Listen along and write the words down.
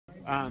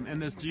in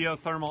this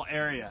geothermal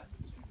area.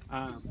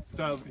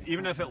 So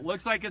even if it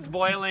looks like it's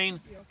boiling,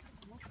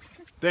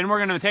 then we're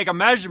going to take a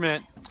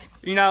measurement.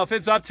 You know, if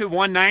it's up to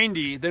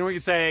 190, then we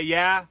can say,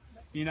 yeah,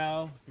 you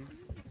know,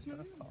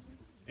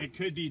 it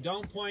could be,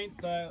 don't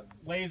point the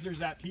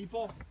lasers at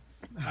people.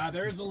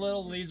 There's a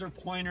little laser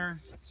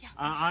pointer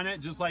on it,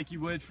 just like you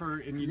would for,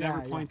 and you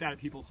never point that at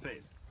people's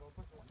face.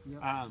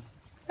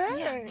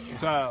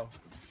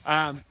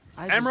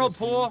 Emerald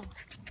pool,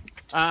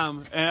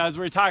 and as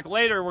we talk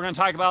later, we're going to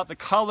talk about the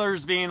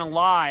colors being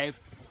alive.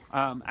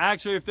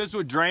 Actually, if this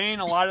would drain,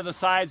 a lot of the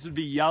sides would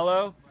be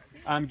yellow,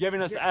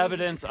 giving us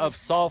evidence of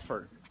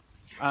sulfur.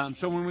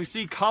 So when we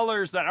see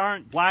colors that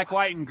aren't black,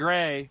 white, and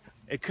gray,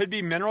 it could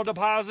be mineral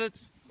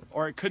deposits,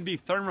 or it could be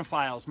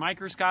thermophiles,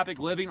 microscopic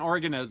living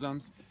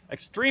organisms,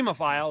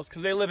 extremophiles,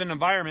 because they live in an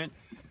environment.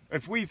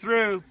 If we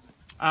threw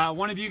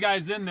one of you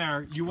guys in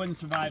there, you wouldn't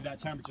survive that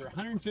temperature.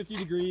 150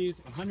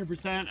 degrees,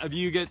 100% of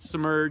you get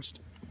submerged.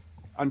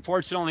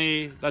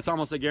 Unfortunately, that's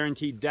almost a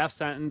guaranteed death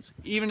sentence,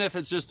 even if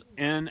it's just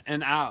in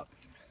and out.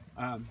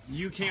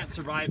 You can't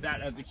survive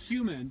that as a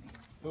human,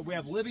 but we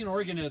have living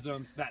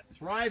organisms that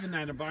thrive in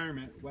that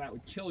environment that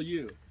would kill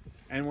you.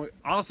 And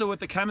also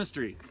with the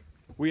chemistry,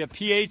 we have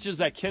pHs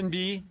that can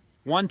be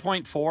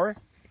 1.4.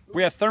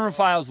 We have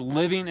thermophiles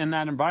living in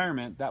that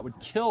environment that would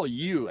kill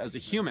you as a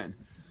human,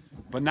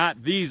 but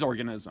not these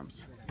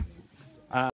organisms.